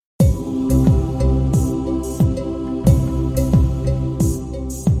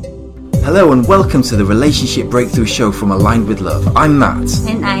Hello and welcome to the Relationship Breakthrough Show from Aligned with Love. I'm Matt.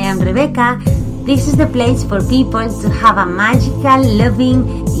 And I am Rebecca. This is the place for people to have a magical,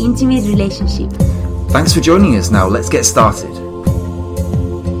 loving, intimate relationship. Thanks for joining us. Now let's get started.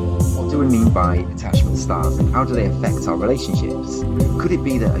 What do we mean by attachment styles and how do they affect our relationships? Could it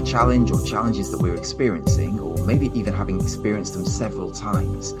be that a challenge or challenges that we're experiencing, or maybe even having experienced them several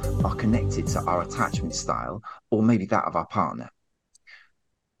times, are connected to our attachment style or maybe that of our partner?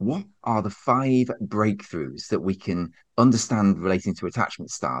 What are the 5 breakthroughs that we can understand relating to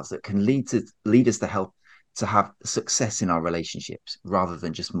attachment styles that can lead us to help to have success in our relationships rather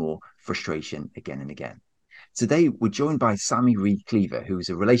than just more frustration again and again? Today, we're joined by Sami Reed Cleaver, who is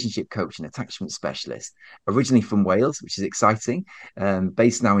a relationship coach and attachment specialist, originally from Wales, which is exciting,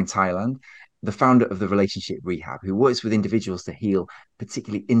 based now in Thailand, the founder of the Relationship Rehab, who works with individuals to heal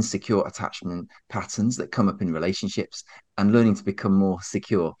particularly insecure attachment patterns that come up in relationships and learning to become more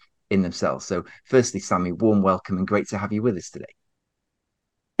secure in themselves. So firstly, Sami, warm welcome and great to have you with us today.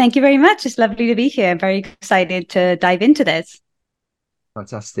 Thank you very much. It's lovely to be here. I'm very excited to dive into this.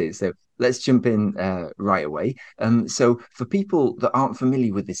 Fantastic. So let's jump in right away. So for people that aren't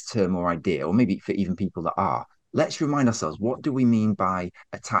familiar with this term or idea, or maybe for even people that are, let's remind ourselves, what do we mean by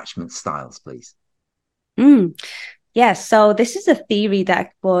attachment styles, please? Yes, so this is a theory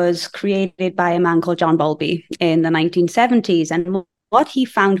that was created by a man called John Bowlby in the 1970s. And what he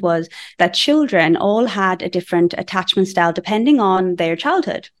found was that children all had a different attachment style depending on their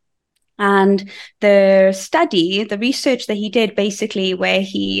childhood. And the research that he did, basically where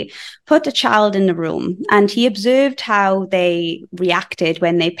he put a child in the room and he observed how they reacted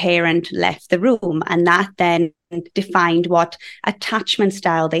when their parent left the room. And that then defined what attachment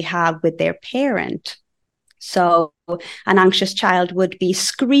style they have with their parent. So an anxious child would be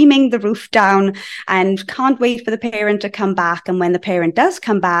screaming the roof down and can't wait for the parent to come back. And when the parent does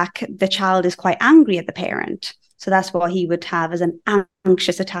come back, the child is quite angry at the parent. So that's what he would have as an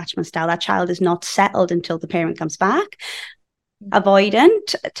anxious attachment style. That child is not settled until the parent comes back.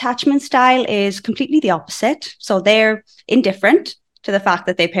 Avoidant attachment style is completely the opposite. So they're indifferent to the fact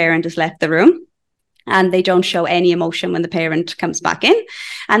that their parent has left the room, and they don't show any emotion when the parent comes back in.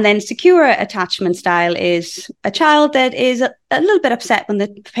 And then secure attachment style is a child that is a little bit upset when the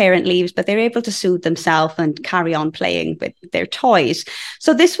parent leaves, but they're able to soothe themselves and carry on playing with their toys.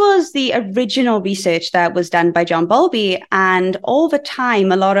 So this was the original research that was done by John Bowlby. And over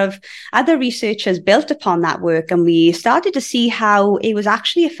time, a lot of other researchers built upon that work, and we started to see how it was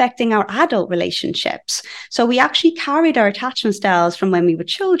actually affecting our adult relationships. So we actually carried our attachment styles from when we were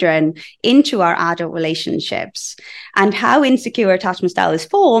children into our adult relationships. And how insecure attachment style is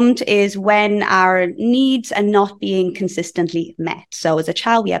formed is when our needs are not being consistently met. So as a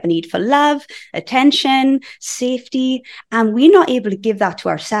child, we have a need for love, attention, safety, and we're not able to give that to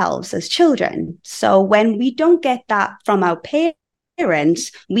ourselves as children. So when we don't get that from our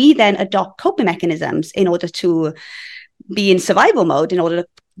parents, we then adopt coping mechanisms in order to be in survival mode in order to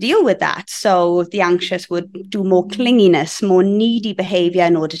deal with that. So the anxious would do more clinginess, more needy behavior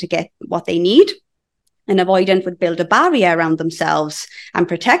in order to get what they need. An avoidant would build a barrier around themselves and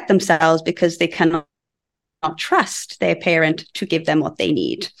protect themselves because they cannot trust their parent to give them what they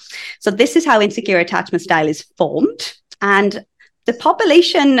need. So this is how insecure attachment style is formed. And the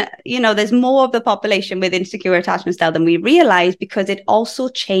population, there's more of the population with insecure attachment style than we realize, because it also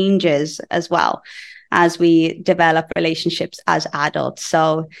changes as well as we develop relationships as adults.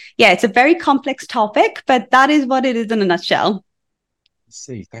 So yeah, it's a very complex topic, but that is what it is in a nutshell.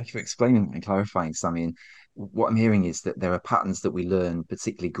 See, thank you for explaining and clarifying, Sami. And what I'm hearing is that there are patterns that we learn,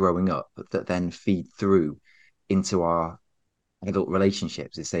 particularly growing up, that then feed through into our adult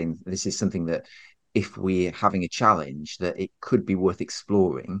relationships. It's saying this is something that if we're having a challenge, that it could be worth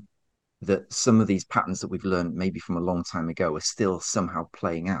exploring, that some of these patterns that we've learned maybe from a long time ago are still somehow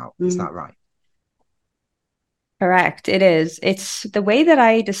playing out. Is that right? Correct. It is. It's the way that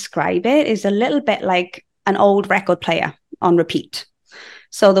I describe it is a little bit like an old record player on repeat.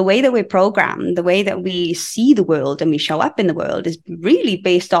 So the way that we're programmed, the way that we see the world and we show up in the world is really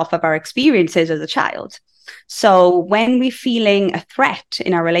based off of our experiences as a child. So when we're feeling a threat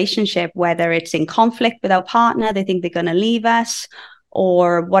in our relationship, whether it's in conflict with our partner, they think they're going to leave us,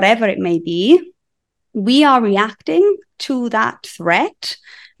 or whatever it may be, we are reacting to that threat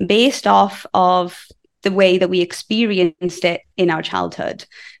based off of the way that we experienced it in our childhood.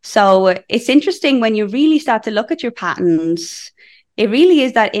 So it's interesting when you really start to look at your patterns. It really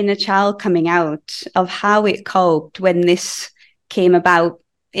is that inner child coming out of how it coped when this came about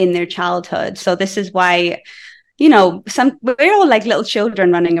in their childhood. So this is why, we're all like little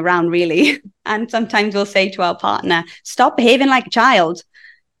children running around, really. And sometimes we'll say to our partner, stop behaving like a child.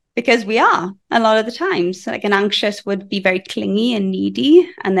 Because we are a lot of the times. Like an anxious would be very clingy and needy,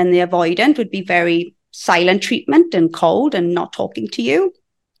 and then the avoidant would be very silent treatment and cold and not talking to you.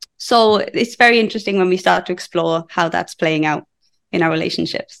 So it's very interesting when we start to explore how that's playing out in our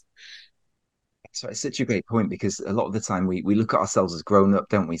relationships. So it's such a great point because a lot of the time we look at ourselves as grown up,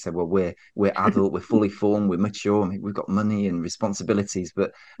 don't we? Say, well, we're adult, we're fully formed, we're mature, we've got money and responsibilities,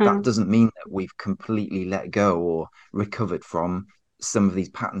 but that doesn't mean that we've completely let go or recovered from some of these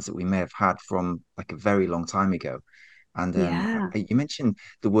patterns that we may have had from like a very long time ago. And Yeah. you mentioned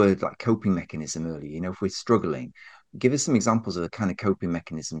the word like coping mechanism earlier. If we're struggling, give us some examples of the kind of coping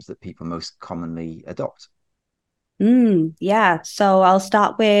mechanisms that people most commonly adopt. Yeah. So I'll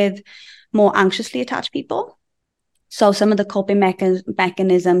start with more anxiously attached people. So some of the coping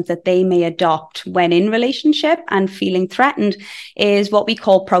mechanisms that they may adopt when in relationship and feeling threatened is what we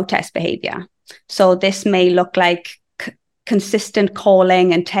call protest behavior. So this may look like consistent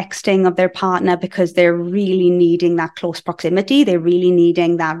calling and texting of their partner because they're really needing that close proximity. They're really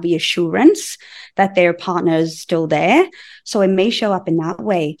needing that reassurance that their partner is still there. So it may show up in that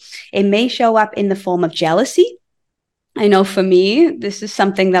way. It may show up in the form of jealousy. I know for me, this is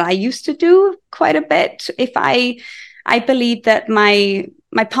something that I used to do quite a bit. If I believed that my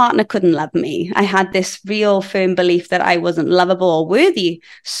partner couldn't love me. I had this real firm belief that I wasn't lovable or worthy.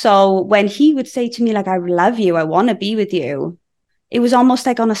 So when he would say to me, like, I love you, I want to be with you, it was almost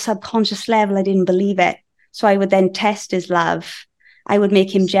like on a subconscious level, I didn't believe it. So I would then test his love. I would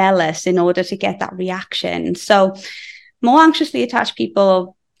make him jealous in order to get that reaction. So more anxiously attached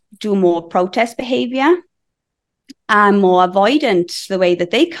people do more protest behavior. And more avoidant, the way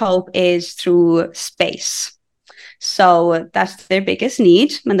that they cope is through space. So that's their biggest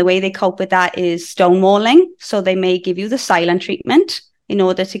need. And the way they cope with that is stonewalling. So they may give you the silent treatment in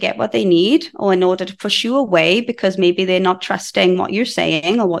order to get what they need or in order to push you away because maybe they're not trusting what you're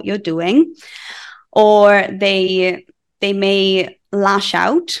saying or what you're doing. Or they may lash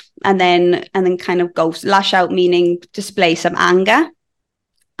out and then kind of go lash out, meaning display some anger.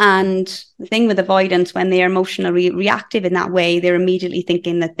 And the thing with avoidance, when they are emotionally reactive in that way, they're immediately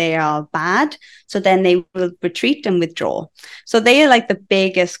thinking that they are bad. So then they will retreat and withdraw. So they are like the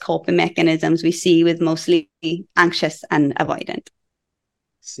biggest coping mechanisms we see with mostly anxious and avoidant.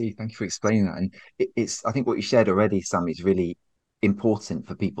 See, thank you for explaining that. And it's, I think what you shared already, Sam, is really important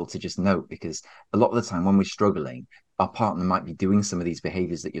for people to just note because a lot of the time when we're struggling, our partner might be doing some of these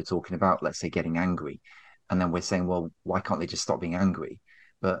behaviors that you're talking about, let's say getting angry. And then we're saying, well, why can't they just stop being angry?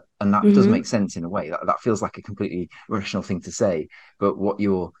 And that does make sense in a way. That feels like a completely rational thing to say. But what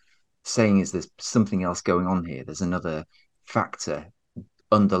you're saying is there's something else going on here. There's another factor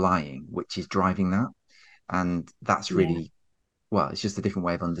underlying, which is driving that. And that's really, well, it's just a different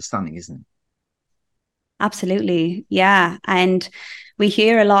way of understanding, isn't it? Absolutely. Yeah. And we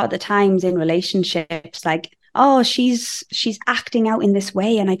hear a lot of the times in relationships like, oh, she's acting out in this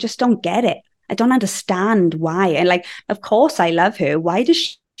way and I just don't get it. I don't understand why. And like, of course I love her. Why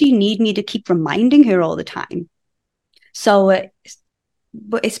does she need me to keep reminding her all the time? So,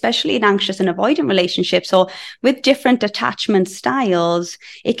 but especially in anxious and avoidant relationships or with different attachment styles,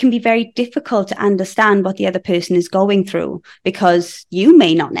 it can be very difficult to understand what the other person is going through because you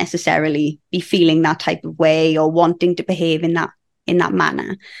may not necessarily be feeling that type of way or wanting to behave in that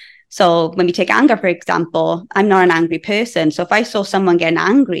manner. So when we take anger, for example, I'm not an angry person. So if I saw someone getting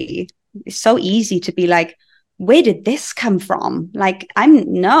angry, it's so easy to be like, where did this come from? Like,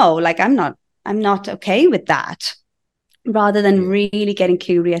 I'm not okay with that. Rather than really getting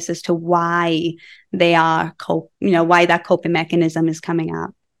curious as to why they are why that coping mechanism is coming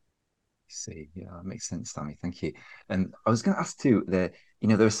up. See, yeah, that makes sense, Sammy. Thank you. And I was going to ask too, there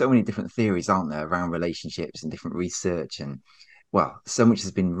are so many different theories, aren't there, around relationships and different research and well, so much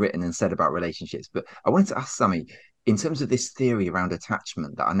has been written and said about relationships. But I wanted to ask Sammy, in terms of this theory around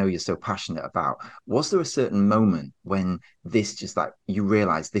attachment that I know you're so passionate about, was there a certain moment when this just like you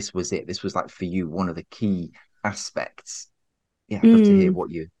realized this was it? This was like for you one of the key aspects. Yeah, I'd love to hear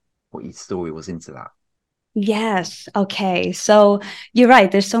what your story was into that. Yes. Okay. So you're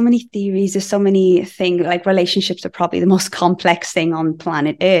right. There's so many theories. There's so many things like relationships are probably the most complex thing on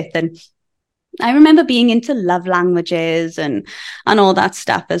planet Earth. And I remember being into love languages and all that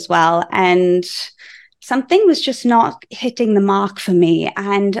stuff as well. And something was just not hitting the mark for me.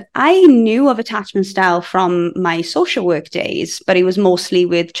 And I knew of attachment style from my social work days, but it was mostly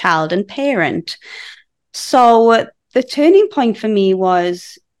with child and parent. So the turning point for me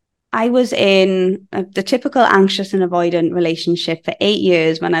was I was in the typical anxious and avoidant relationship for 8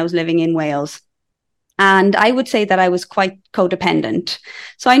 years when I was living in Wales. And I would say that I was quite codependent.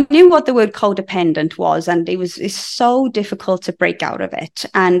 So I knew what the word codependent was, and it's so difficult to break out of it.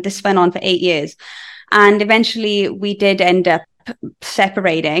 And this went on for 8 years. And eventually we did end up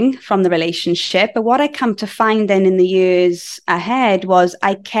separating from the relationship. But what I come to find then in the years ahead was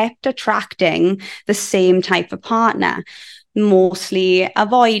I kept attracting the same type of partner, mostly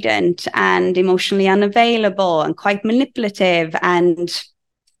avoidant and emotionally unavailable and quite manipulative, and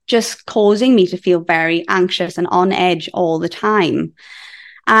just causing me to feel very anxious and on edge all the time.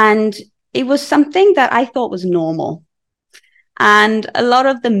 And it was something that I thought was normal. And a lot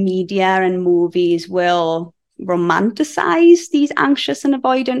of the media and movies will romanticize these anxious and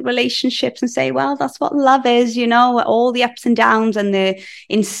avoidant relationships and say, well, that's what love is, you know, all the ups and downs and the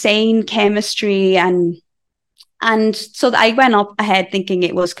insane chemistry. And so I went up ahead thinking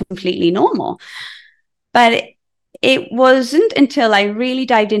it was completely normal. But it wasn't until I really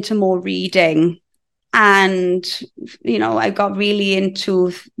dived into more reading and, you know, I got really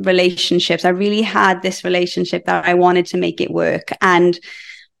into relationships. I really had this relationship that I wanted to make it work. And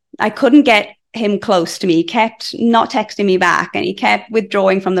I couldn't get him close to me. He kept not texting me back and he kept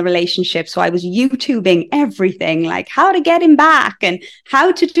withdrawing from the relationship. So I was YouTubing everything, like how to get him back and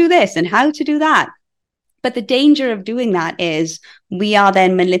how to do this and how to do that. But the danger of doing that is we are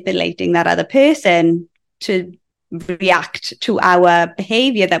then manipulating that other person to react to our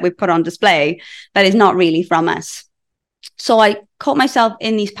behavior that we put on display that is not really from us. So I caught myself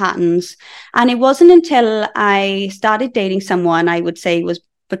in these patterns. And it wasn't until I started dating someone I would say was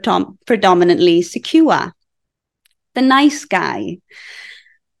predominantly secure, the nice guy.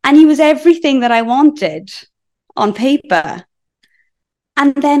 And he was everything that I wanted on paper.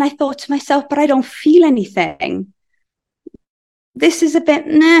 And then I thought to myself, but I don't feel anything. This is a bit,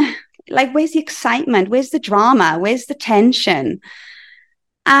 like, where's the excitement? Where's the drama? Where's the tension?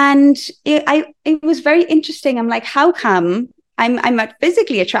 And it was very interesting. I'm like, how come I'm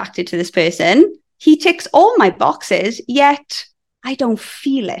physically attracted to this person? He ticks all my boxes, yet I don't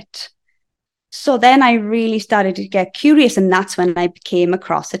feel it. So then I really started to get curious. And that's when I came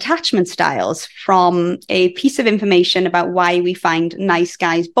across attachment styles from a piece of information about why we find nice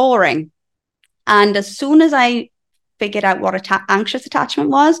guys boring. And as soon as I figured out what anxious attachment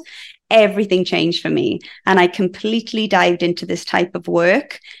was, everything changed for me. And I completely dived into this type of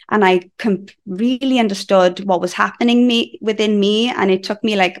work. And I really understood what was happening within me. And it took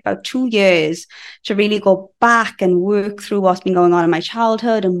me like about 2 years to really go back and work through what's been going on in my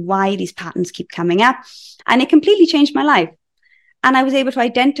childhood and why these patterns keep coming up. And it completely changed my life. And I was able to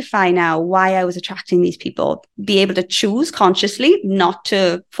identify now why I was attracting these people, be able to choose consciously not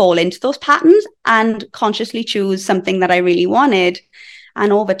to fall into those patterns and consciously choose something that I really wanted.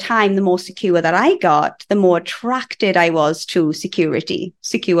 And over time, the more secure that I got, the more attracted I was to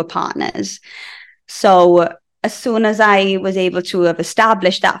secure partners. So as soon as I was able to have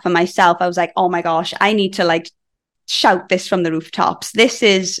established that for myself, I was like, oh my gosh, I need to like shout this from the rooftops. This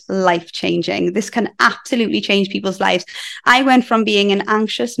is life-changing. This can absolutely change people's lives. I went from being an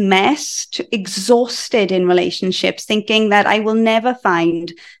anxious mess to exhausted in relationships, thinking that I will never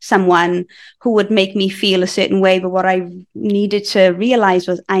find someone who would make me feel a certain way. But what I needed to realize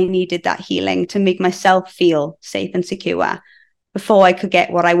was I needed that healing to make myself feel safe and secure before I could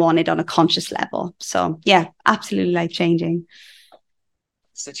get what I wanted on a conscious level. So yeah, absolutely life-changing.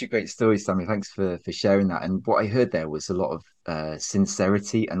 Such a great story, Sami. Thanks for sharing that. And what I heard there was a lot of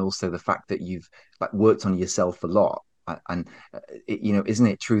sincerity, and also the fact that you've like worked on yourself a lot. And you know, isn't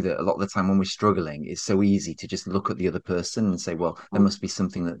it true that a lot of the time when we're struggling, it's so easy to just look at the other person and say, well, there must be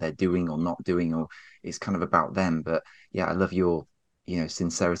something that they're doing or not doing, or it's kind of about them. But yeah, I love your, you know,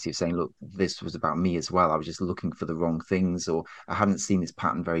 sincerity of saying, look, this was about me as well. I was just looking for the wrong things, or I hadn't seen this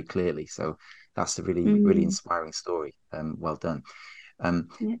pattern very clearly. So that's a really, really inspiring story. Well done.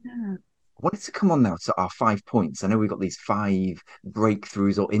 Yeah. I wanted to come on now to our 5 points. I know we've got these 5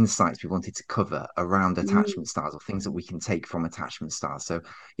 breakthroughs or insights we wanted to cover around attachment styles, or things that we can take from attachment styles. So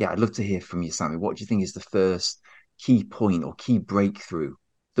yeah, I'd love to hear from you, Sami. What do you think is the first key point or key breakthrough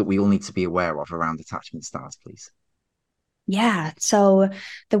that we all need to be aware of around attachment styles, please? Yeah. So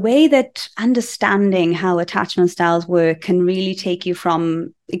the way that understanding how attachment styles work can really take you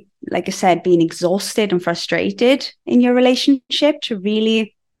from, like I said, being exhausted and frustrated in your relationship to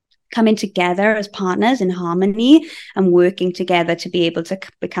really coming together as partners in harmony and working together to be able to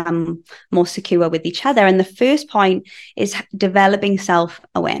become more secure with each other. And the first point is developing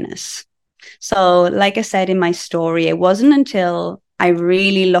self-awareness. So like I said in my story, it wasn't until I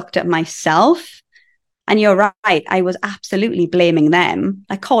really looked at myself. And you're right, I was absolutely blaming them,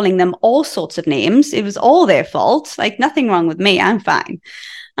 like calling them all sorts of names. It was all their fault, like nothing wrong with me, I'm fine.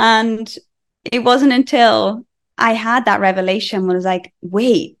 And it wasn't until I had that revelation when I was like,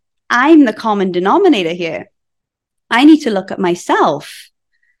 wait, I'm the common denominator here. I need to look at myself.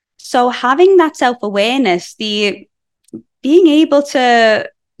 So having that self-awareness, the being able to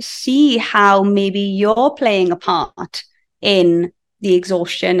see how maybe you're playing a part in the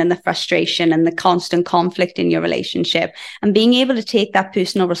exhaustion and the frustration and the constant conflict in your relationship, and being able to take that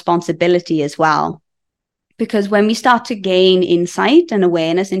personal responsibility as well. Because when we start to gain insight and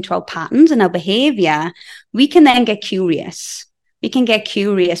awareness into our patterns and our behavior, we can then get curious. We can get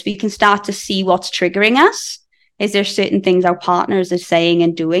curious. We can start to see what's triggering us. Is there certain things our partners are saying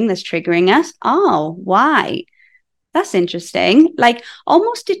and doing that's triggering us? Oh, why? That's interesting. Like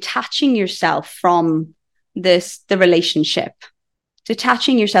almost detaching yourself from the relationship,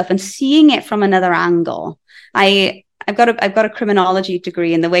 detaching yourself and seeing it from another angle. I've got a criminology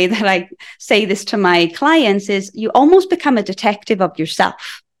degree, and the way that I say this to my clients is you almost become a detective of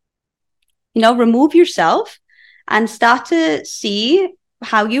yourself. Remove yourself and start to see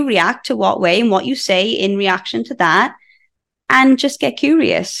how you react to what way and what you say in reaction to that. And just get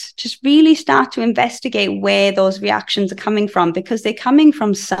curious. Just really start to investigate where those reactions are coming from, because they're coming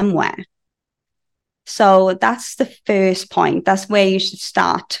from somewhere. So that's the first point. That's where you should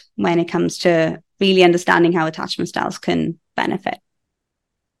start when it comes to really understanding how attachment styles can benefit.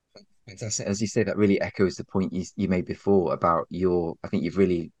 Fantastic. As you say, that really echoes the point you made before about I think you've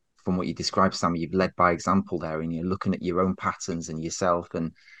really, from what you described, Sami, you've led by example there, and you're looking at your own patterns and yourself.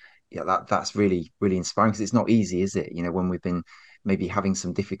 And yeah, that's really, really inspiring, because it's not easy, is it? When we've been maybe having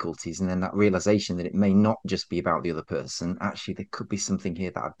some difficulties, and then that realization that it may not just be about the other person. Actually, there could be something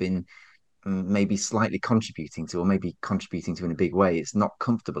here that I've been maybe slightly contributing to, or maybe contributing to in a big way. It's not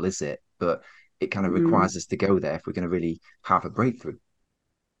comfortable, is it? But it kind of requires us to go there if we're going to really have a breakthrough.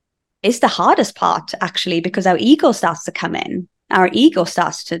 It's the hardest part, actually, because our ego starts to come in. Our ego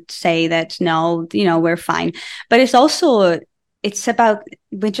starts to say that, no, we're fine. But it's about,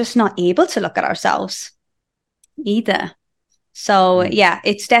 we're just not able to look at ourselves either. So yeah,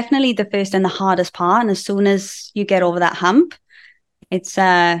 it's definitely the first and the hardest part. And as soon as you get over that hump, it's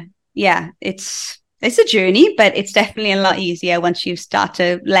a journey, but it's definitely a lot easier once you start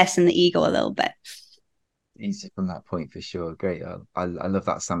to lessen the ego a little bit. Easy from that point, for sure. Great. I love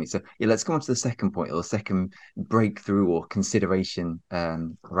that, Sami. So yeah, let's go on to the second point, or the second breakthrough or consideration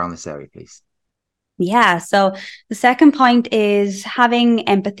around this area, please. Yeah. So the second point is having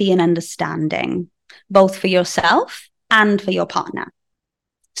empathy and understanding, both for yourself and for your partner.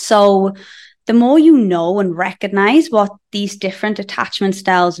 So the more you know and recognize what these different attachment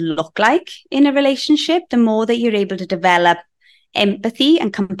styles look like in a relationship, the more that you're able to develop empathy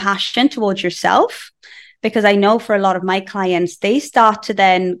and compassion towards yourself. Because I know for a lot of my clients, they start to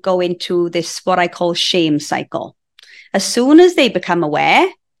then go into this, what I call shame cycle. As soon as they become aware,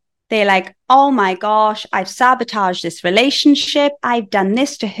 they're like, oh my gosh, I've sabotaged this relationship. I've done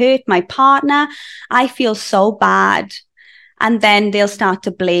this to hurt my partner. I feel so bad. And then they'll start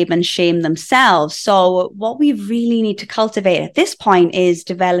to blame and shame themselves. So what we really need to cultivate at this point is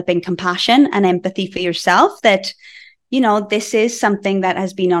developing compassion and empathy for yourself, that this is something that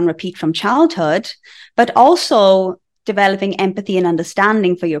has been on repeat from childhood, but also developing empathy and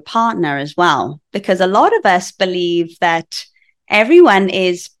understanding for your partner as well. Because a lot of us believe that everyone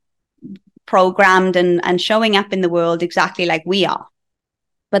is programmed and showing up in the world exactly like we are.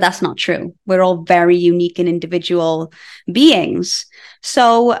 But that's not true. We're all very unique and individual beings.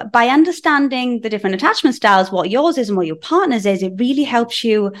 So by understanding the different attachment styles, what yours is and what your partner's is, it really helps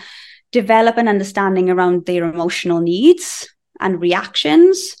you develop an understanding around their emotional needs and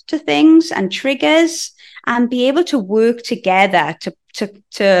reactions to things and triggers, and be able to work together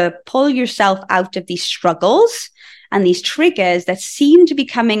to pull yourself out of these struggles and these triggers that seem to be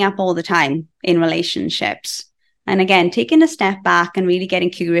coming up all the time in relationships. And again, taking a step back and really getting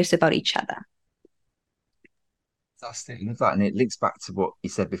curious about each other. Fantastic. I love that. And it links back to what you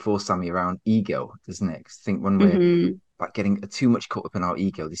said before, Sami, around ego, doesn't it? Because I think when we're like getting too much caught up in our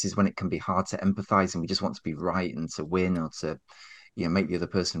ego, this is when it can be hard to empathize, and we just want to be right and to win, or to make the other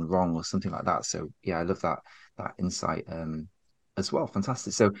person wrong or something like that. So yeah, I love that insight as well.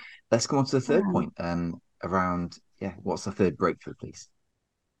 Fantastic. So let's go on to the third point around what's the third breakthrough, please?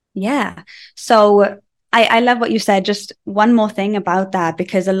 Yeah. So I love what you said. Just one more thing about that,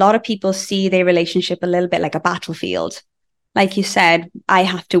 because a lot of people see their relationship a little bit like a battlefield. Like you said, I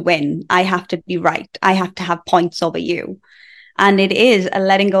have to win. I have to be right. I have to have points over you. And it is a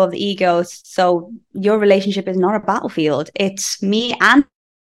letting go of the ego. So your relationship is not a battlefield. It's me and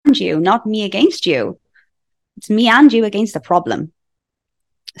you, not me against you. It's me and you against the problem.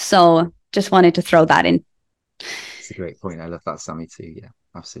 So just wanted to throw that in. It's a great point. I love that, Sami, too. Yeah,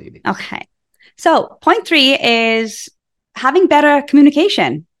 absolutely. Okay. So point 3 is having better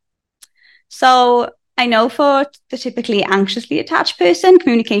communication. So I know for the typically anxiously attached person,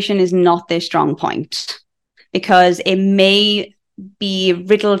 communication is not their strong point because it may be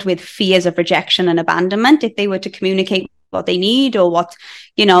riddled with fears of rejection and abandonment if they were to communicate what they need or what,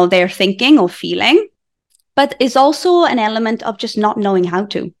 they're thinking or feeling. But it's also an element of just not knowing how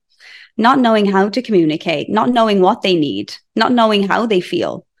to communicate, not knowing what they need, not knowing how they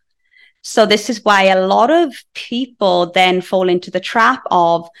feel. So this is why a lot of people then fall into the trap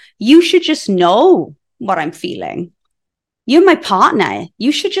of, you should just know what I'm feeling. You're my partner.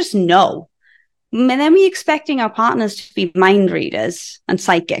 You should just know. And then we're expecting our partners to be mind readers and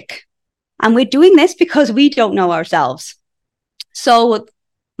psychic. And we're doing this because we don't know ourselves. So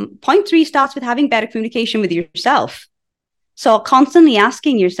point 3 starts with having better communication with yourself. So constantly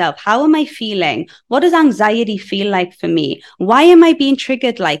asking yourself, how am I feeling? What does anxiety feel like for me? Why am I being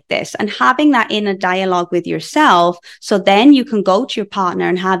triggered like this? And having that inner dialogue with yourself. So then you can go to your partner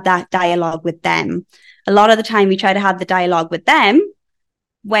and have that dialogue with them. A lot of the time we try to have the dialogue with them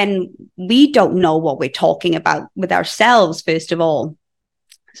when we don't know what we're talking about with ourselves, first of all.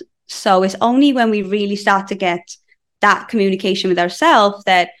 So it's only when we really start to get that communication with ourselves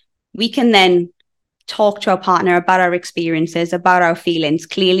that we can then talk to our partner about our experiences, about our feelings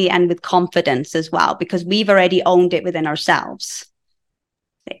clearly and with confidence as well, because we've already owned it within ourselves.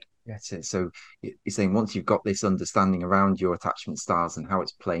 That's it. So you're saying once you've got this understanding around your attachment styles and how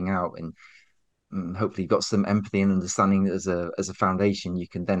it's playing out, and hopefully you've got some empathy and understanding as a foundation, you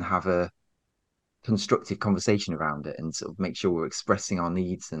can then have a constructive conversation around it and sort of make sure we're expressing our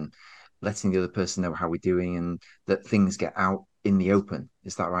needs and letting the other person know how we're doing and that things get out in the open.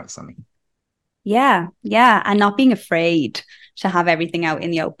 Is that right, Sami? Yeah. And not being afraid to have everything out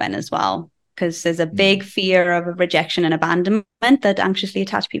in the open as well, because there's a big fear of rejection and abandonment that anxiously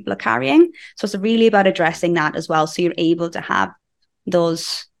attached people are carrying. So it's really about addressing that as well, so you're able to have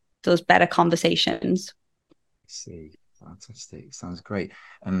those better conversations. I see. Fantastic. Sounds great.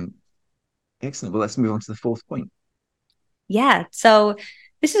 Excellent. Well, let's move on to the 4th point. Yeah. So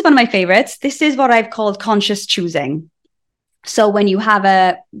this is one of my favorites. This is what I've called conscious choosing. So when you have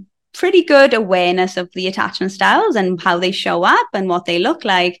a pretty good awareness of the attachment styles and how they show up and what they look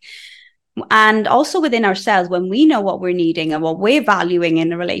like, and also within ourselves, when we know what we're needing and what we're valuing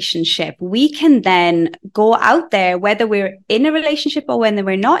in a relationship, we can then go out there, whether we're in a relationship or when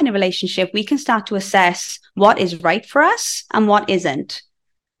we're not in a relationship, we can start to assess what is right for us and what isn't.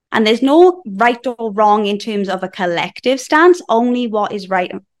 And there's no right or wrong in terms of a collective stance, only what is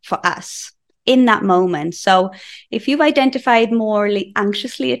right for us in that moment. So if you've identified more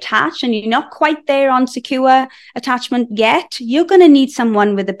anxiously attached and you're not quite there on secure attachment yet, you're going to need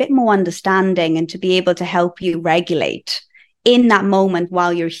someone with a bit more understanding and to be able to help you regulate in that moment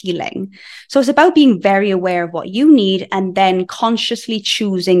while you're healing. So it's about being very aware of what you need and then consciously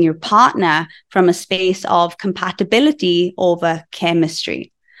choosing your partner from a space of compatibility over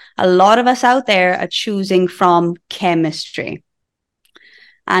chemistry. A lot of us out there are choosing from chemistry.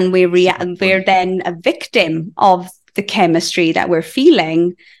 And we're then a victim of the chemistry that we're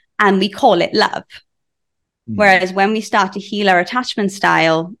feeling, and we call it love. Whereas when we start to heal our attachment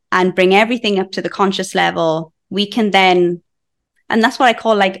style and bring everything up to the conscious level, we can then, and that's what I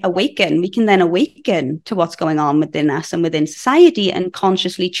call awaken. We can then awaken to what's going on within us and within society and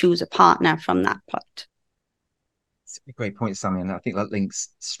consciously choose a partner from that point. It's a great point, Sami. And I think that links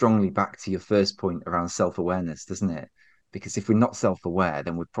strongly back to your first point around self-awareness, doesn't it? Because if we're not self-aware,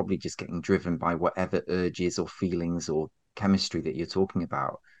 then we're probably just getting driven by whatever urges or feelings or chemistry that you're talking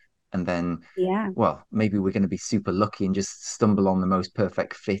about. And then, well, maybe we're going to be super lucky and just stumble on the most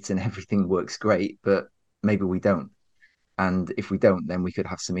perfect fit and everything works great, but maybe we don't. And if we don't, then we could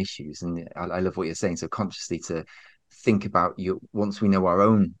have some issues. And I love what you're saying. So consciously to think about once we know our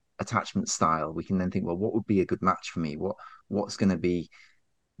own attachment style, we can then think, well, what would be a good match for me? What's going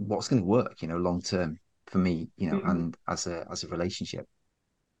to work, long term for me, and as a relationship.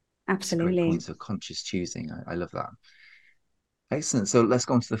 Absolutely. Great point of conscious choosing. I love that. Excellent. So let's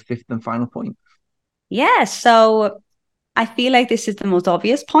go on to the 5th and final point. Yes. So I feel like this is the most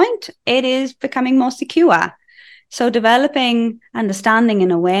obvious point. It is becoming more secure. So developing understanding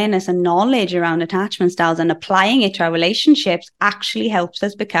and awareness and knowledge around attachment styles and applying it to our relationships actually helps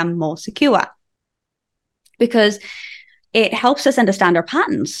us become more secure, because it helps us understand our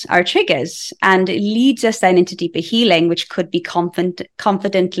patterns, our triggers, and it leads us then into deeper healing, which could be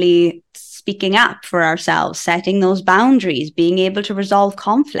confidently speaking up for ourselves, setting those boundaries, being able to resolve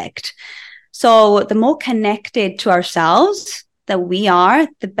conflict. So the more connected to ourselves, that we are,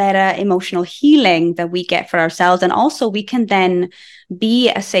 the better emotional healing that we get for ourselves. And also we can then be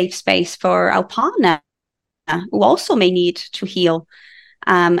a safe space for our partner who also may need to heal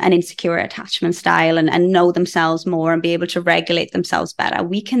an insecure attachment style and know themselves more and be able to regulate themselves better.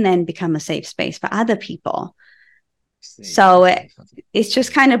 We can then become a safe space for other people. So it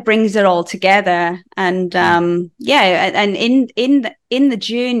just kind of brings it all together. And and in the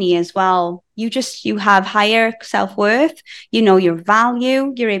journey as well, you have higher self-worth, you know your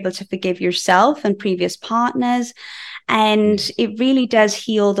value, you're able to forgive yourself and previous partners. And it really does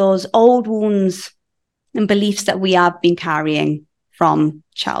heal those old wounds and beliefs that we have been carrying from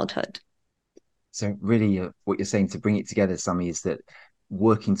childhood. So really what you're saying, to bring it together, Sami, is that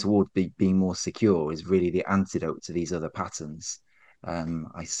working toward being more secure is really the antidote to these other patterns.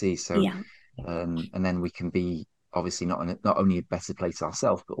 I see. So, and then we can be obviously not only a better place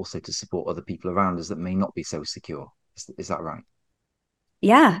ourselves, but also to support other people around us that may not be so secure. Is that right?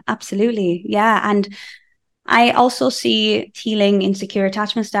 Yeah, absolutely. Yeah. And I also see healing insecure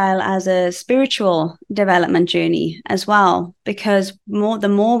attachment style as a spiritual development journey as well, because the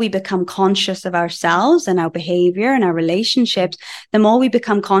more we become conscious of ourselves and our behavior and our relationships, the more we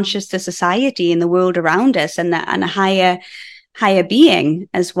become conscious to society and the world around us and a higher being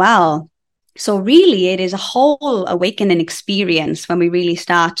as well. So really, it is a whole awakening experience when we really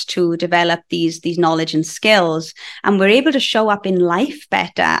start to develop these knowledge and skills, and we're able to show up in life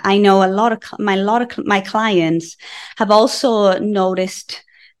better. I know a lot of my clients have also noticed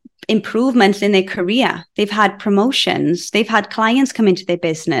improvements in their career. They've had promotions. They've had clients come into their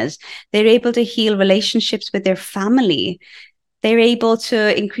business. They're able to heal relationships with their family. They're able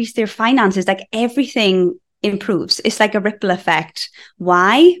to increase their finances. Like everything improves. It's like a ripple effect.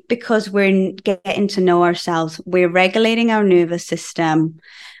 Why? Because we're getting to know ourselves. We're regulating our nervous system.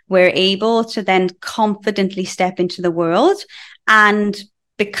 We're able to then confidently step into the world and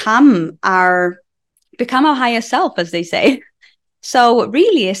become our higher self, as they say. So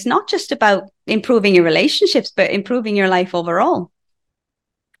really, it's not just about improving your relationships, but improving your life overall.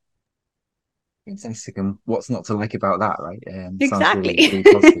 Fantastic. And what's not to like about that, right? Sounds Exactly. really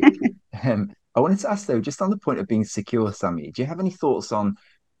positive. I wanted to ask though, just on the point of being secure, Sami, do you have any thoughts on,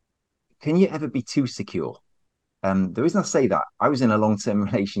 can you ever be too secure? The reason I say that, I was in a long-term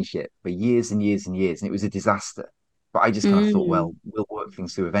relationship for years and years and years, and it was a disaster. But I just kind of thought, well, we'll work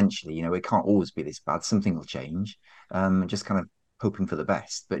things through eventually. You know, it can't always be this bad. Something will change. Just kind of hoping for the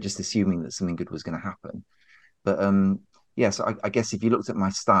best, but just assuming that something good was going to happen. But yeah, so I guess if you looked at my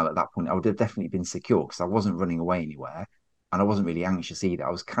style at that point, I would have definitely been secure because I wasn't running away anywhere, and I wasn't really anxious either.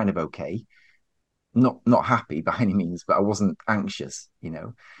 I was kind of okay, not happy by any means, but I wasn't anxious, you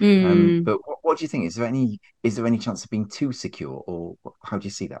know. But what do you think? Is there any chance of being too secure, or how do you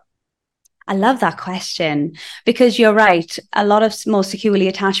see that? I love that question, because you're right. A lot of more securely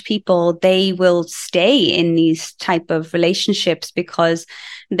attached people, they will stay in these type of relationships because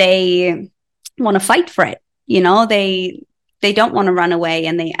they want to fight for it. You know, they don't want to run away,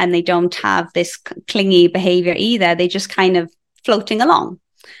 and they don't have this clingy behavior either. They just kind of floating along.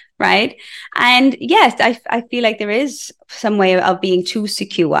 Right. And yes, I feel like there is some way of being too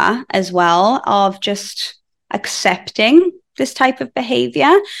secure as well, of just accepting this type of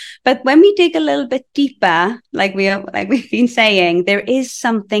behavior. But when we dig a little bit deeper, like we've been saying, there is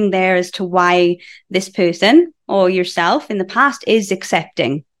something there as to why this person or yourself in the past is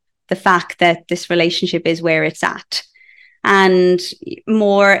accepting the fact that this relationship is where it's at. And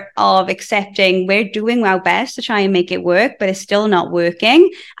more of accepting we're doing our best to try and make it work, but it's still not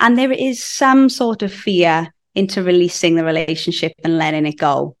working. And there is some sort of fear into releasing the relationship and letting it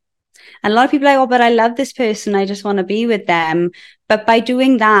go. And a lot of people are like, oh, but I love this person, I just want to be with them. But by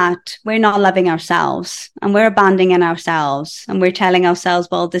doing that, we're not loving ourselves, and we're abandoning ourselves, and we're telling ourselves,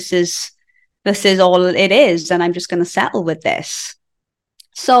 well, this is all it is, and I'm just going to settle with this.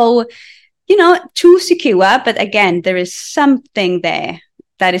 So, you know, too secure. But again, there is something there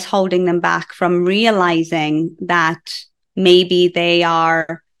that is holding them back from realizing that maybe they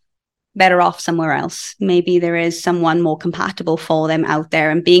are better off somewhere else. Maybe there is someone more compatible for them out there,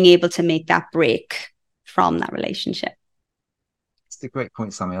 and being able to make that break from that relationship. It's a great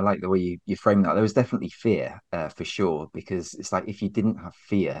point, Sami. I like the way you frame that. There was definitely fear for sure, because it's like if you didn't have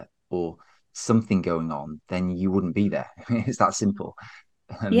fear or something going on, then you wouldn't be there. It's that simple.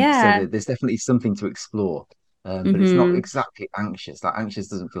 So there's definitely something to explore, but it's not exactly anxious. That anxious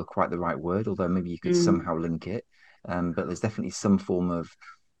doesn't feel quite the right word, although maybe you could somehow link it. But there's definitely some form of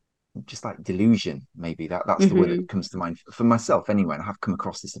just like delusion. Maybe that's the word that comes to mind for myself anyway. And I have come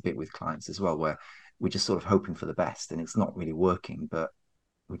across this a bit with clients as well, where we're just sort of hoping for the best, and it's not really working, but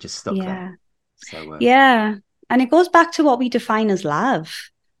we're just stuck there. So yeah. And it goes back to what we define as love.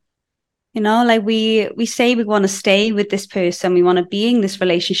 Like we say we want to stay with this person, we want to be in this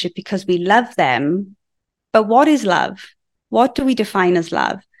relationship because we love them. But what is love? What do we define as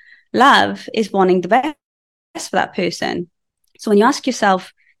love? Love is wanting the best for that person. So when you ask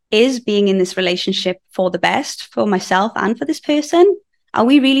yourself, is being in this relationship for the best for myself and for this person? Are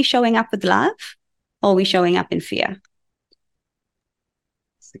we really showing up with love, or are we showing up in fear?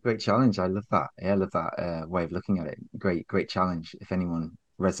 It's a great challenge. I love that. Yeah, I love that way of looking at it. Great challenge. If anyone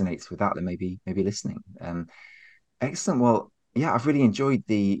resonates with that, then maybe listening. Excellent. Well, yeah, I've really enjoyed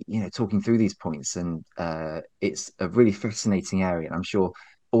the talking through these points, and it's a really fascinating area, and I'm sure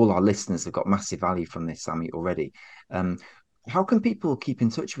all our listeners have got massive value from this, Sami, already. Um, how can people keep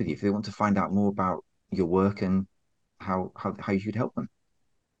in touch with you if they want to find out more about your work and how you could help them?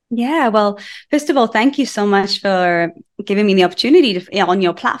 Yeah, well, first of all, thank you so much for giving me the opportunity on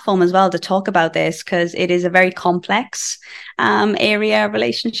your platform as well to talk about this, because it is a very complex area of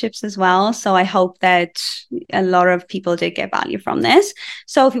relationships as well. So I hope that a lot of people did get value from this.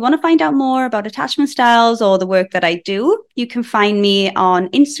 So if you want to find out more about attachment styles or the work that I do, you can find me on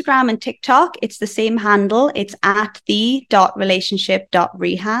Instagram and TikTok. It's the same handle. It's at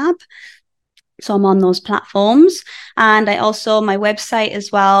the.relationship.rehab. So I'm on those platforms. And I also, my website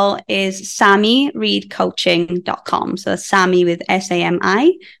as well is samireedcoaching.com. So Sami with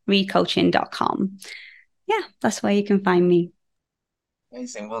SAMI, reedcoaching.com. Yeah, that's where you can find me.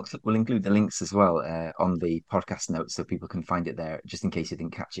 Amazing. Well, we'll include the links as well on the podcast notes so people can find it there, just in case you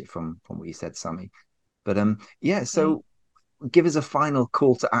didn't catch it from what you said, Sami. But yeah. So give us a final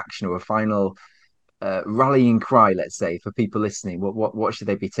call to action or a final rallying cry, let's say, for people listening. What should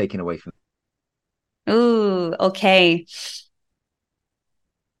they be taking away from? Ooh, okay.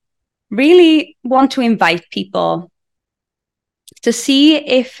 Really want to invite people to see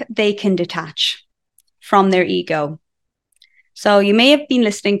if they can detach from their ego. So you may have been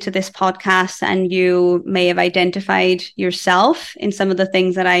listening to this podcast and you may have identified yourself in some of the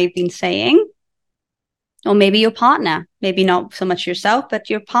things that I've been saying, or maybe your partner, maybe not so much yourself, but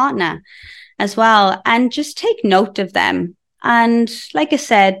your partner as well. And just take note of them. And like I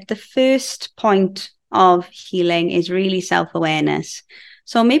said, the first point of healing is really self-awareness.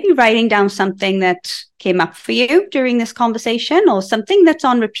 So maybe writing down something that came up for you during this conversation, or something that's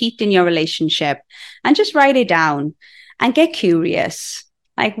on repeat in your relationship, and just write it down and get curious.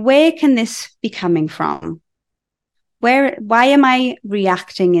 Like, where can this be coming from? Why am I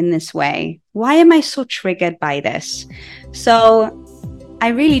reacting in this way? Why am I so triggered by this? So I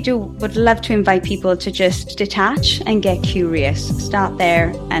really would love to invite people to just detach and get curious. Start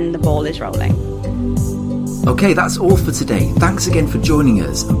there and the ball is rolling. Okay, that's all for today. Thanks again for joining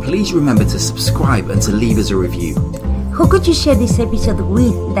us, and please remember to subscribe and to leave us a review. Who could you share this episode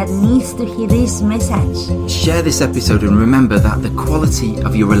with that needs to hear this message? Share this episode and remember that the quality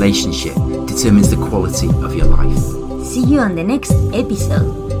of your relationship determines the quality of your life. See you on the next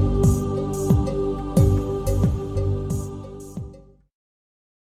episode.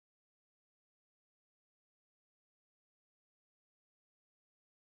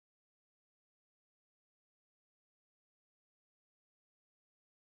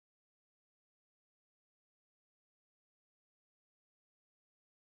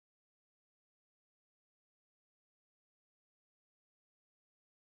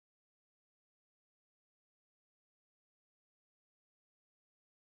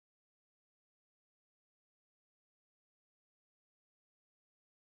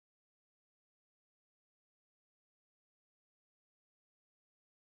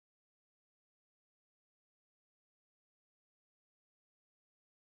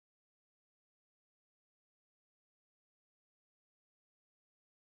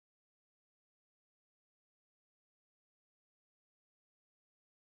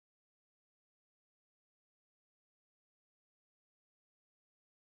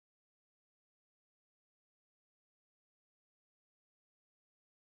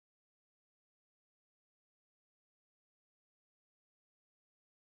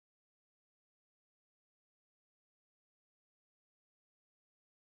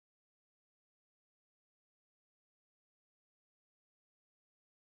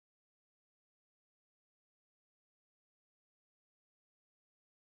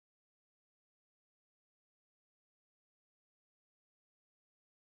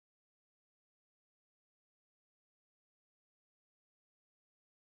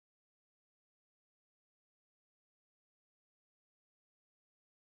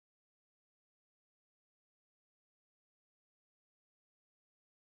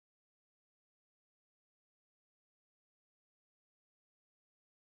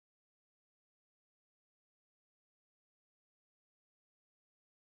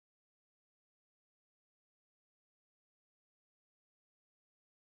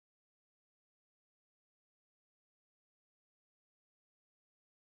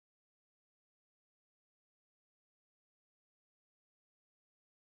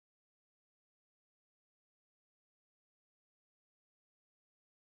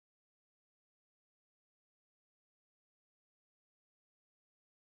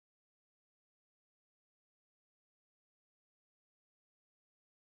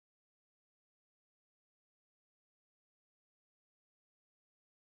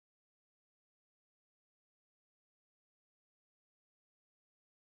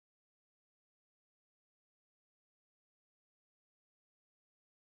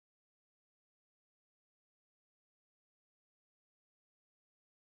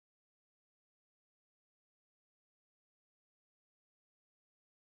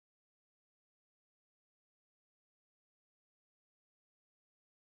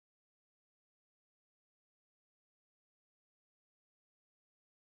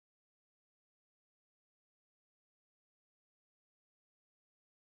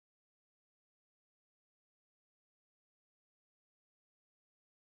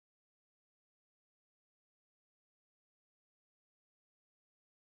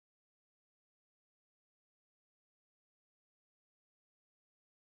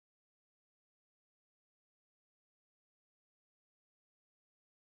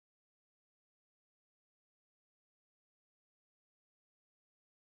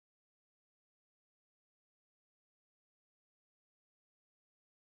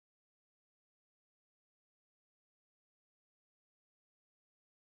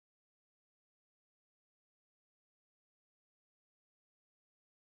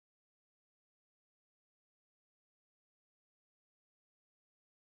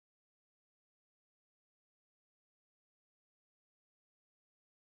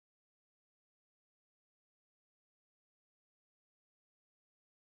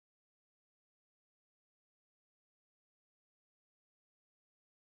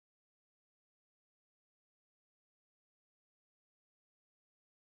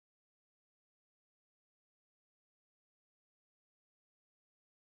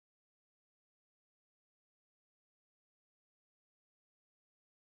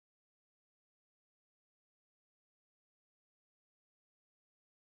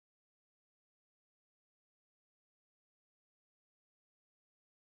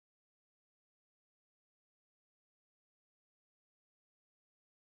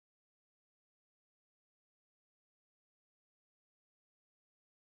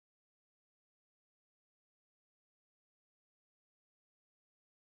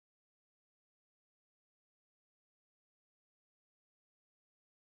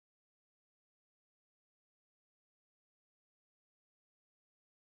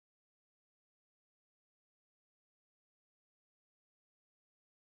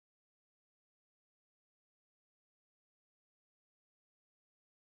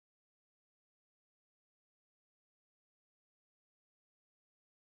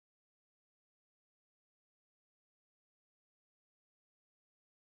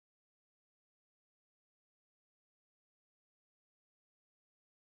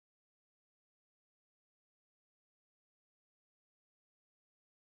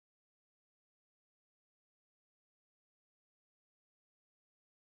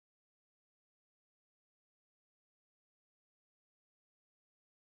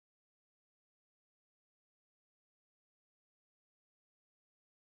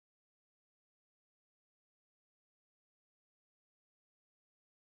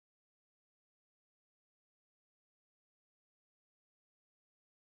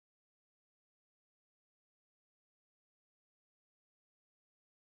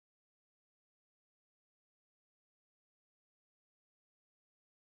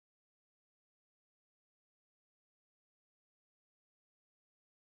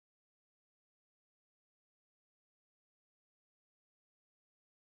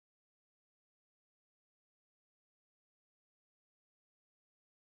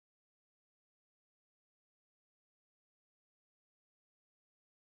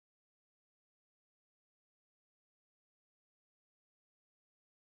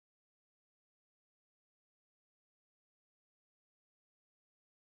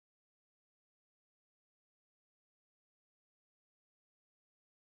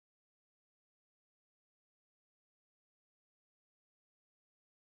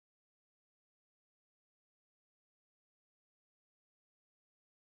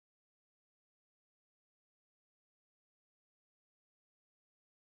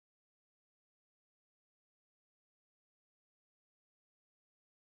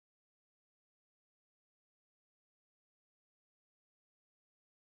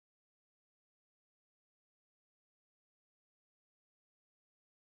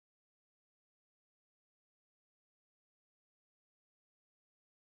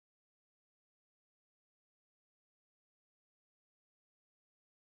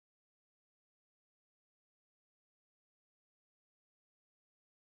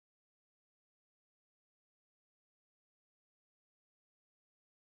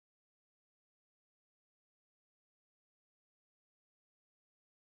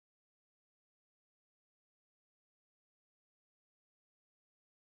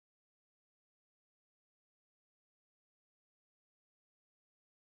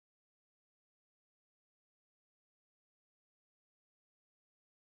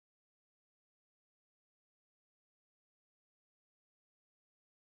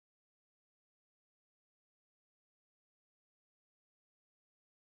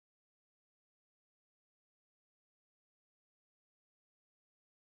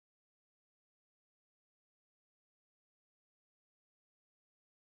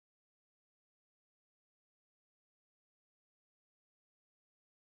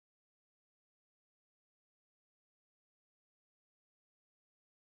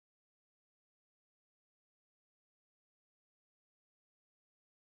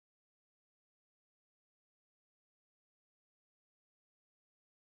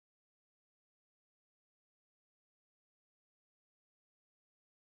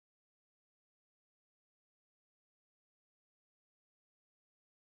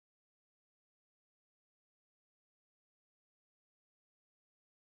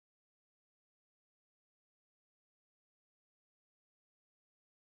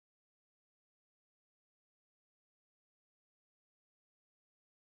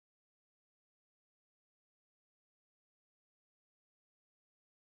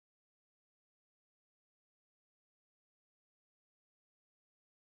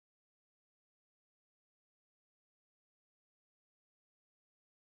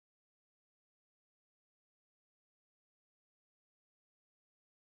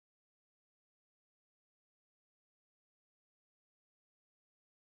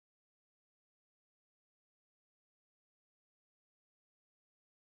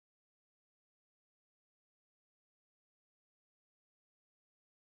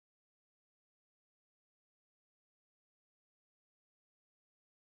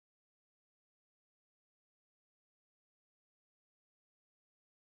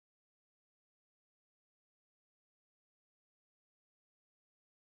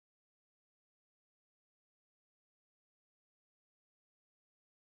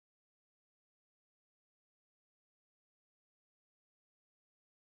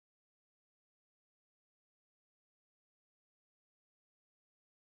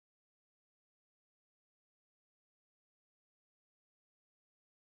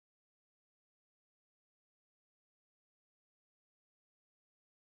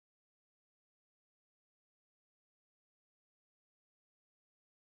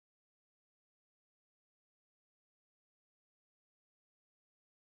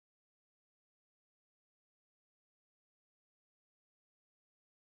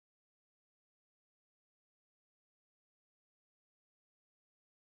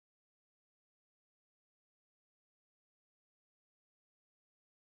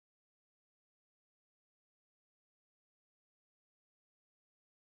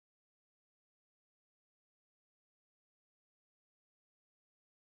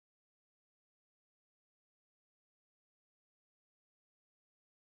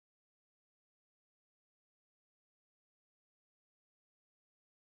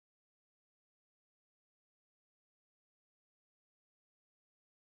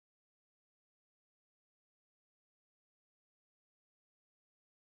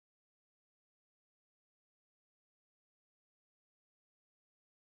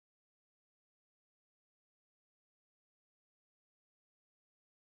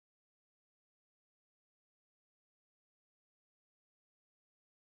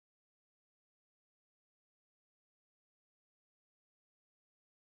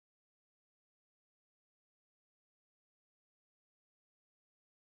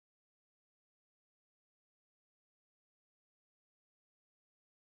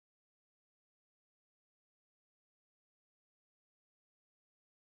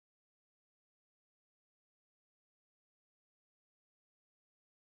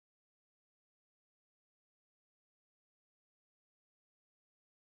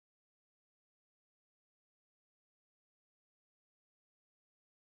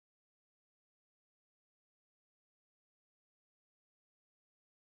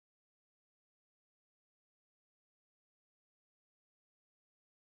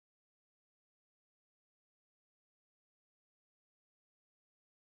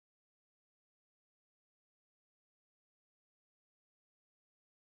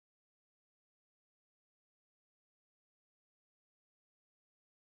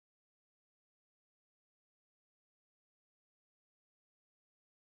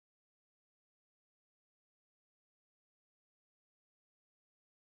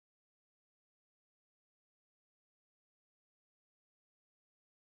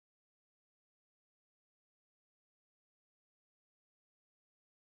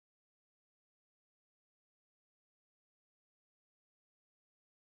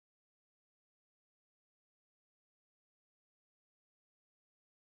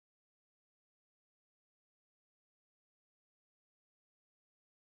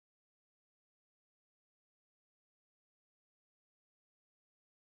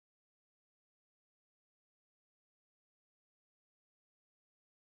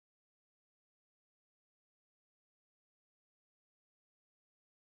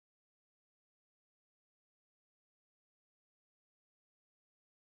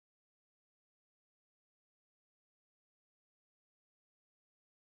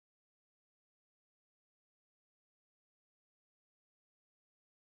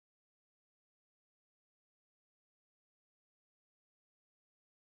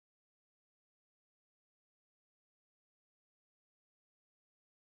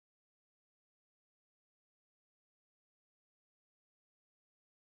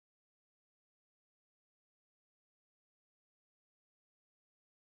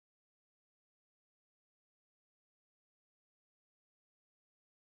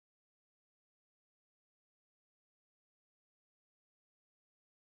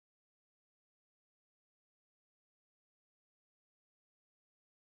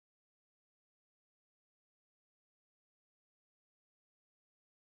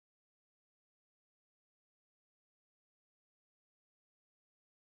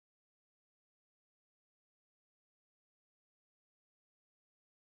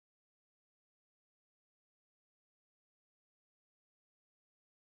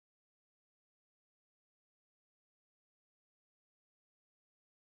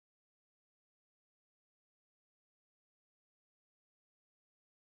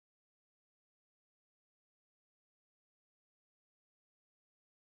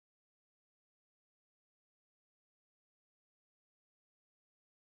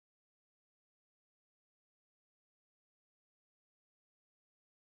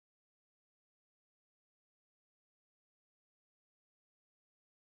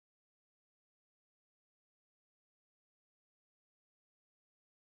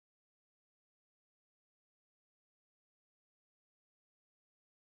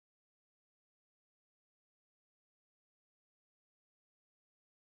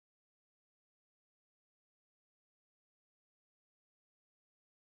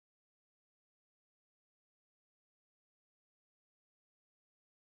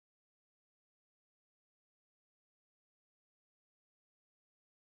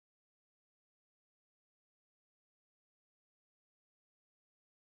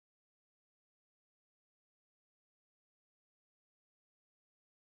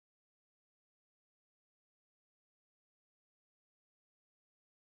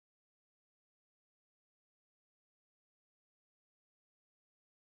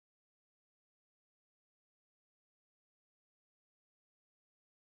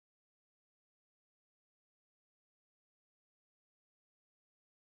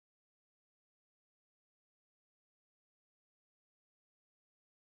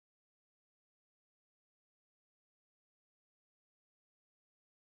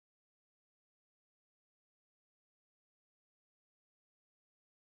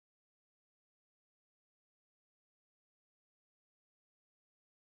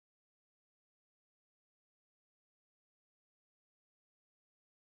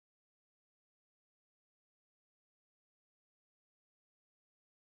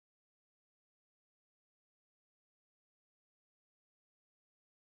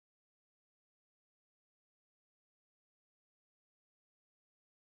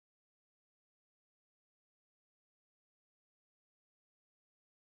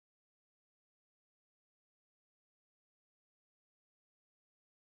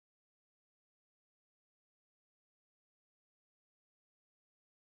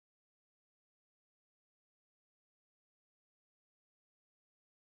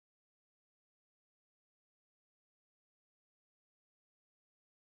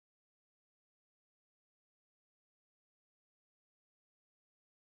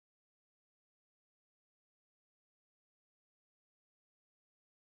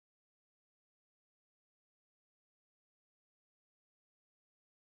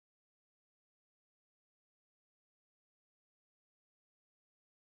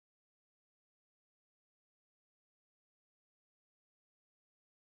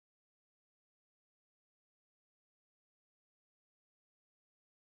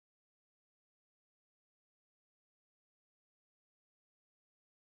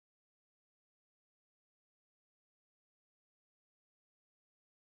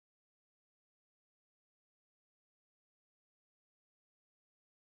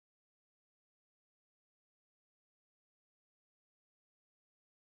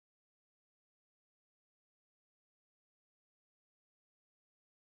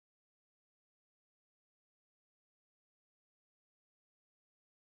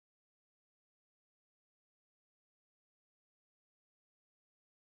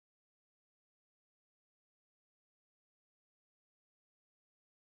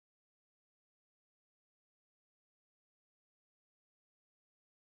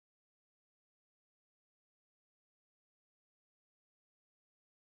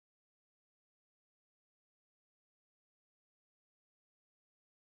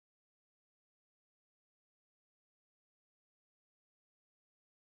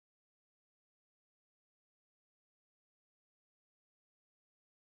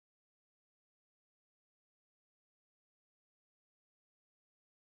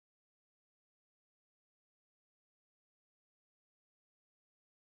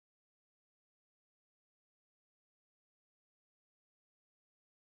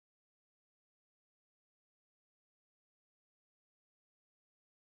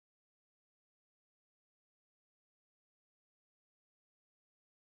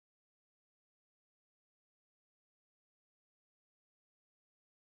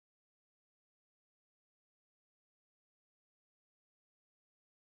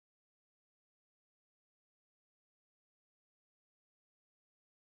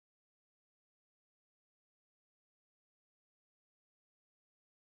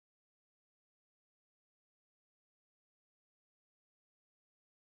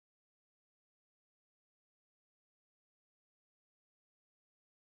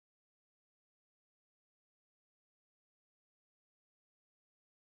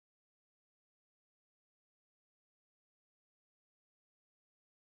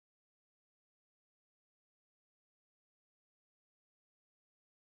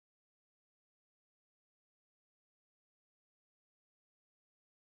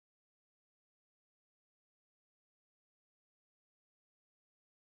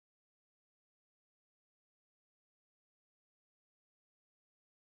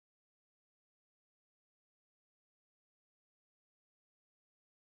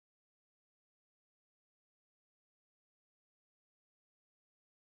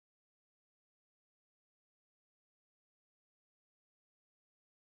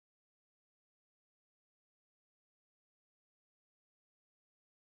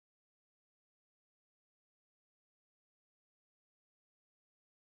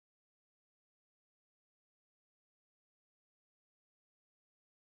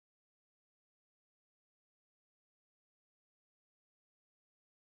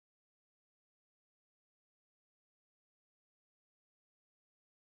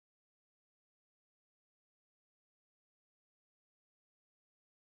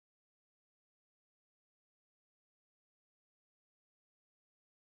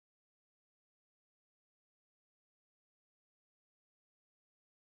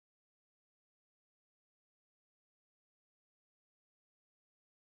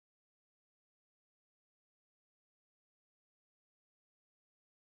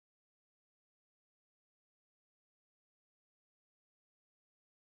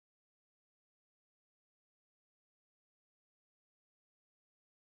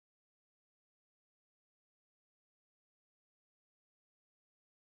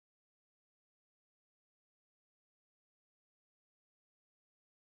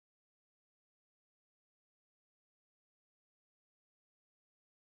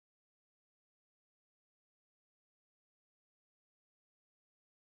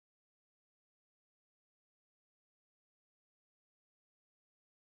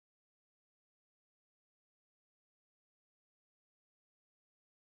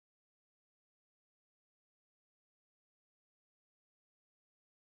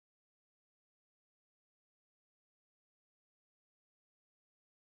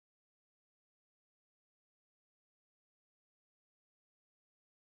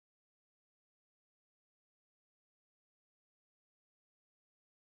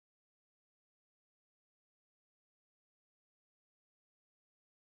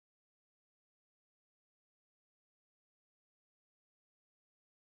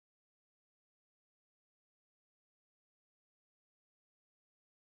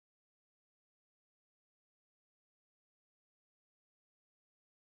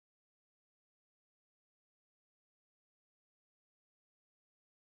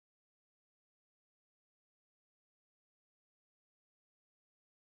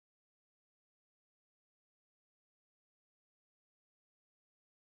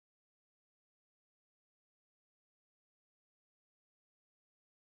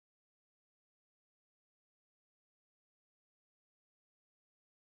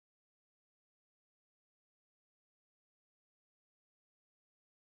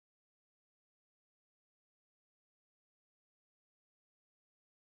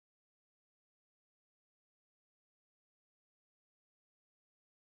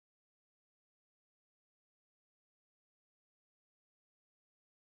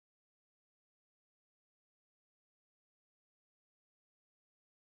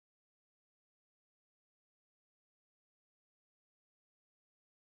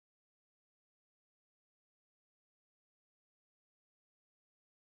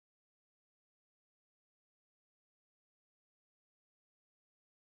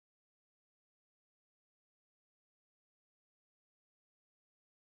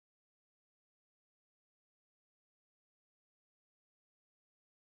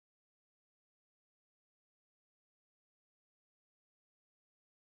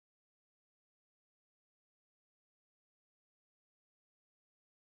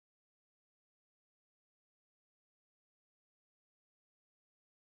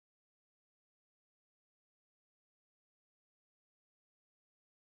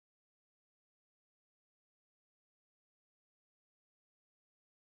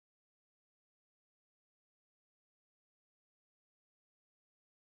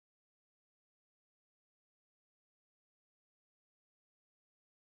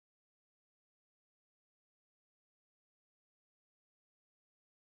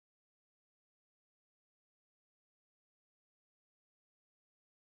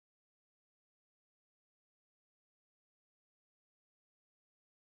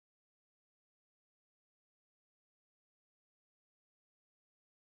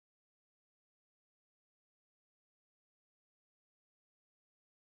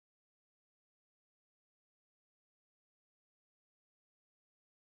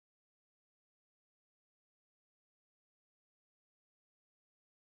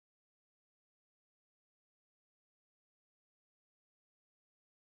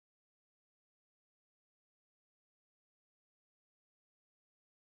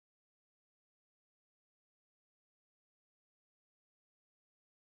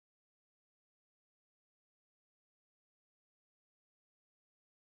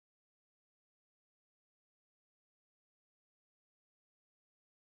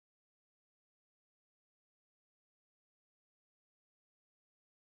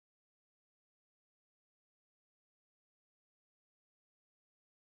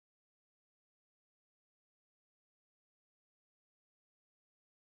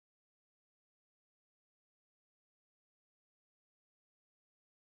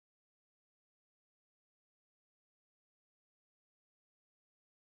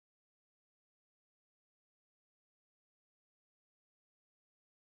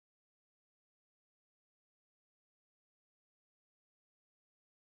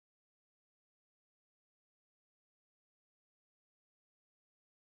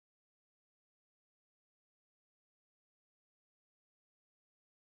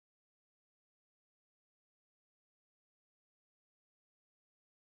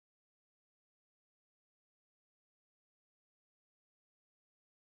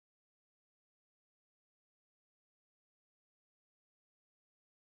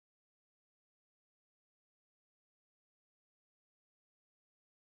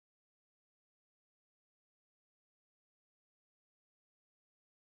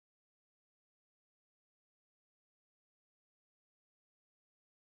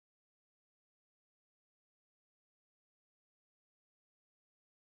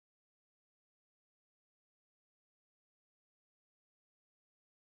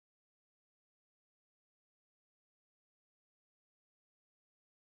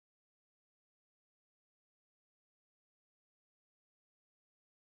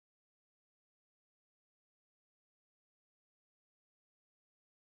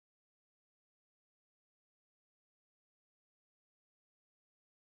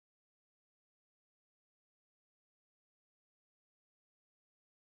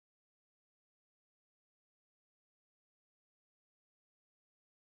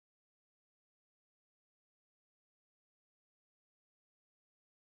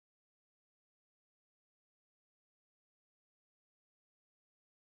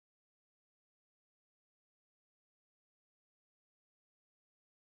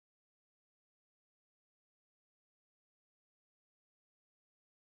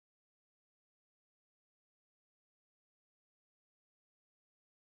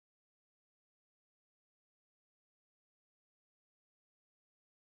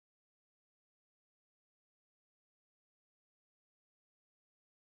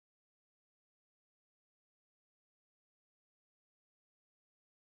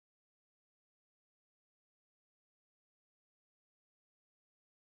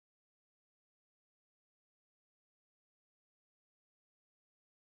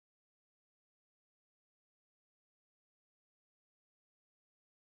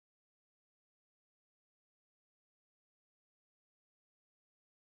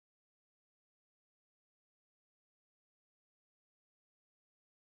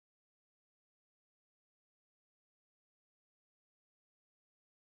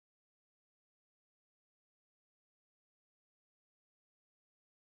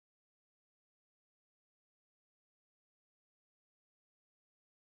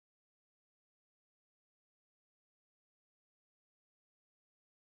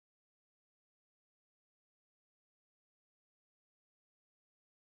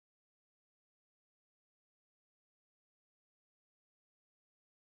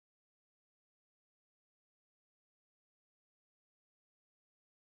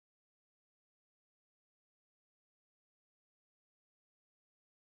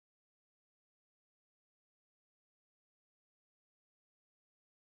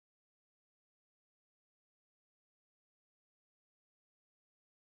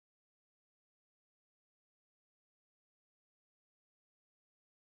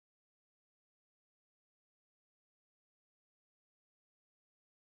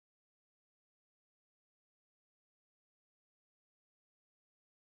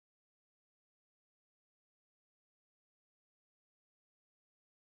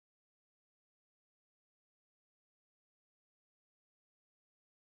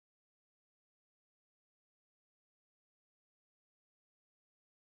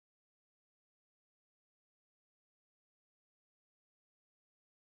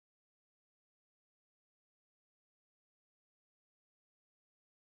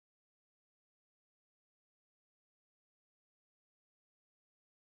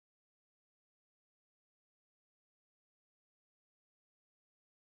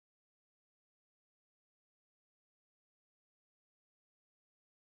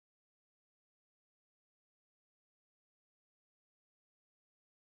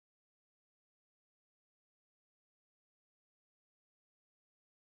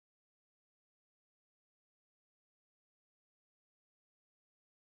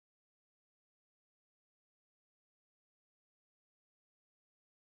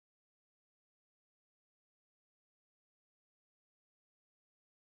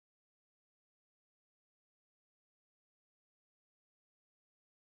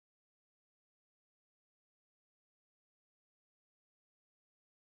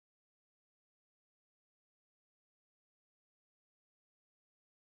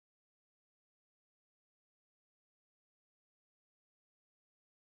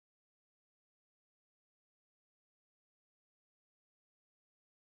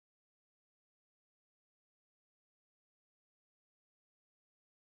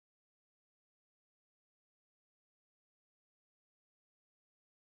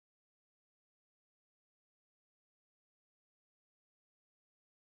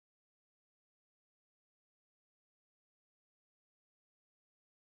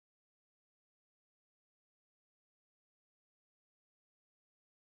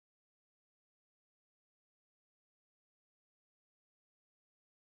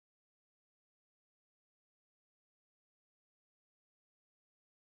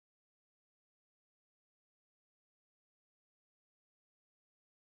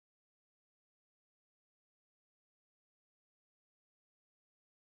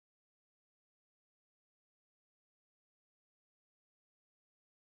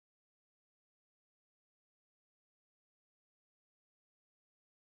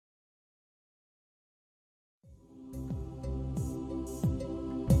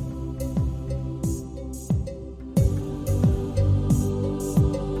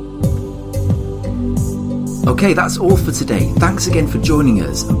 Okay, that's all for today. Thanks again for joining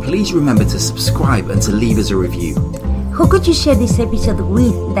us, and please remember to subscribe and to leave us a review. Who could you share this episode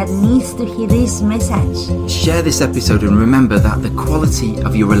with that needs to hear this message? Share this episode and remember that the quality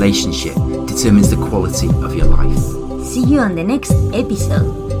of your relationship determines the quality of your life. See you on the next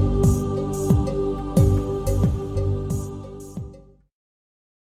episode.